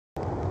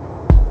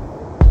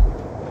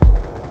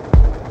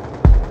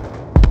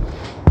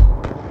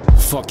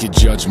Fuck your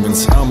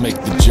judgments, I'll make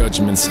the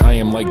judgments. I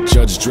am like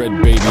Judge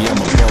Dredd, baby, I'm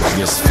above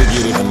this.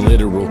 Figurative and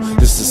literal,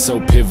 this is so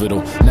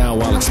pivotal. Now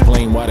I'll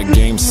explain why the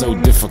game's so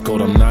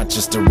difficult. I'm not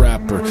just a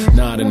rapper,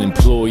 not an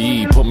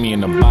employee. Put me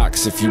in a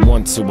box if you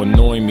want to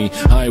annoy me.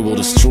 I will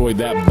destroy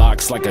that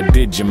box like I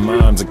did your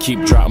minds. I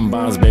keep dropping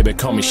bombs, baby,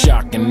 call me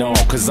shock and all,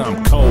 cause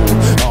I'm cold,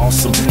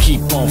 awesome,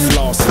 keep on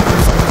flossing.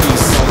 Fuck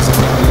these songs, I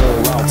got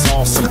more, I'll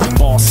toss them,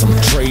 boss them,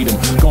 trade them,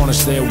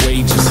 garnish their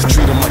wages,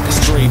 treat them like a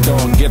stray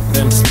dog, get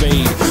them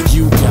spayed.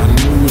 You got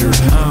neutered,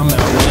 I'm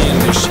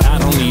outlandish, I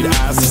don't need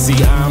eyes to see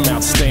I'm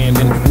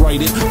outstanding.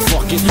 Write it,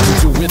 fuck it,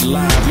 do it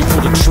live. You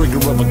pull the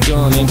trigger of a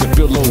gun, ain't the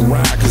bill low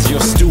ride, cause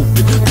you're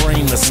stupid,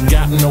 brainless,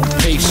 got no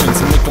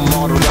patience. Make a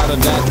martyr out of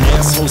that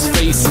asshole's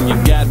face, and you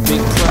got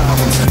big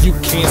problems, you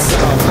can't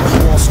solve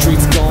them. Wall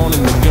Street's gone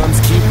and the guns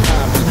keep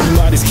popping,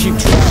 bodies keep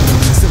dropping.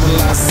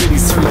 Civilized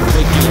cities turn to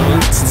vacant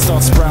lots and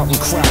start sprouting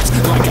crops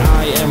like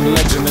I am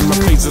legend, and my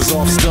face is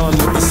off stunned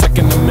with the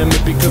Second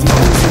Amendment because my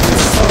music is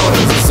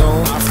the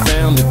zone. I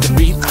found it, the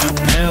beat, I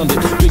pound it.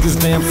 Biggest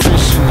damn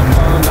fish in the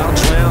pond, I'll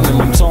drown him.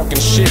 I'm talking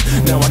shit,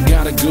 now I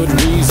got a good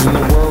reason. The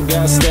world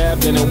got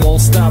stabbed and it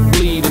won't stop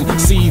bleeding,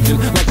 seething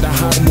like the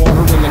hot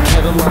water in the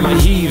kettle. I'm a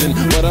heathen,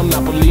 but I'm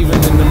not believing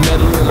in the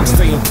metal, and I'm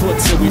staying put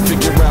till we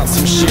figure out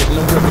some shit.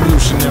 No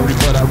revolutionary,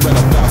 but I read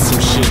about some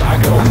shit. I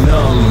go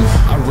numb,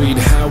 I read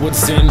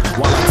Howard's in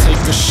while I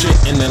take the shit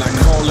and then I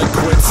call it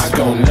quits. I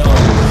go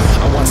numb,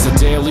 I watch the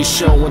Daily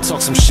Show and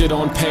talk some shit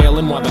on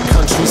Palin while the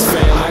country's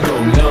fail. I go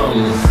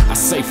numb, I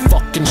say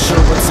fuck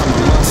insurance, I'm a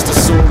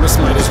monstersaurus,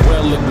 might as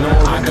well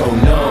ignore. I go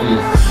numb,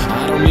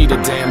 I don't need a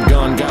damn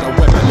gun, got a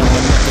weapon on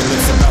my neck and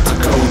it's about to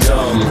go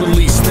dumb.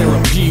 Release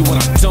therapy when I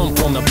dump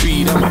on the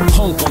beat, I'm a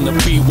punk on the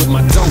beat with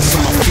my dunks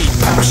on my feet.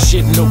 Pop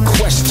shit, no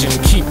question,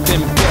 keep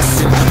them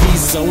guessing.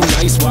 He's so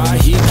nice, why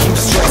he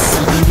keeps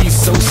stressing? He's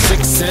so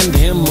sick, send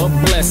him a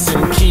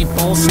blessing. Keep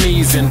on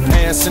sneezing,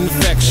 pass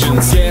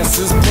infections. Gas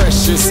is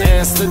precious,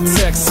 ask the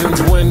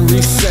Texans when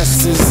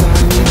recesses. I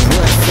need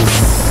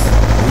breakfast.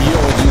 We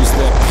all use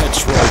that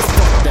petrol,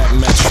 fuck that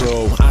metro.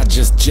 I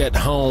just jet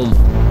home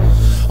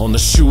on the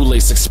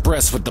Shoelace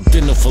Express with the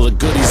bindle full of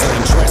goodies.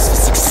 I'm dressed for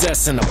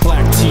success in a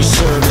black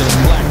t-shirt and a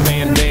black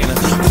bandana.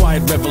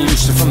 Quiet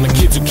revolution from the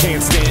kids who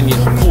can't stand you.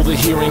 Pull the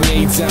hearing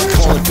aids out,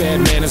 call it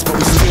bad manners, but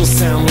we still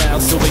sound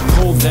loud, so they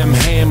pull them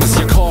hammers.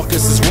 Your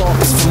caucus is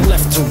raucous from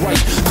left to right.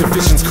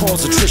 Divisions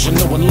cause attrition,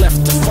 no one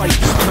left to fight.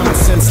 Common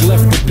sense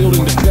left the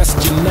building to best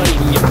unite,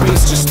 and your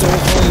base just stole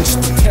home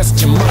just to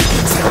test your might.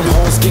 Town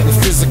halls getting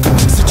physical,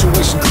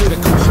 situation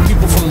critical.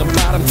 People from the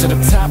bottom to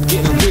the top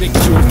getting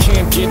ridiculed.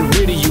 Can't get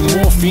rid of you.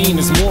 Morphine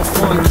is more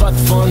fun, cut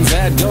funds,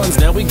 add guns.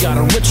 Now we got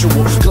a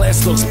ritual.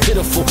 Glass looks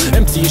pitiful,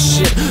 empty as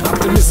shit.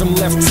 Optimism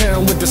left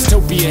town with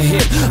dystopia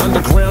hit.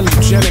 Underground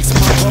eugenics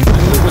pop up, the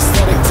new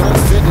aesthetic don't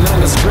fit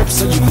nondescript,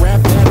 so you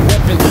grab that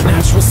weapon.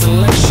 Natural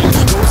selection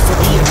goes for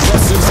the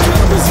aggressives.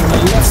 Cannibals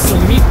either left, so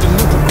meet the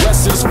new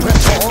progressives. Prep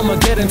for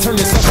Armageddon, turn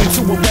yourself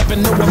into a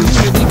weapon. No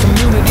immunity,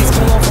 communities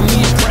come on from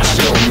the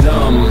oppression.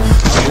 Numb,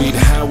 I read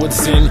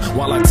Howard's in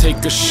while I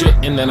take a shit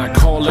and then I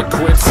call it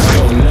quits.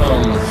 Go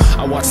numb,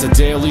 I watch the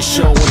Daily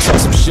Show and talk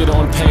some shit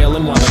on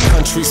Palin while the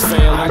country's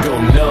fail. I go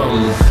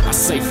numb, I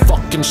say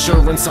fuck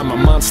insurance, I'm a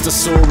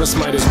monstersaurus,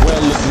 might as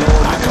well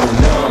ignore. I go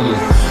numb,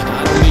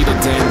 I don't need a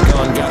damn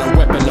gun, got a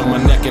weapon on my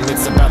neck and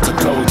it's about to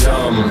go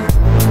dumb.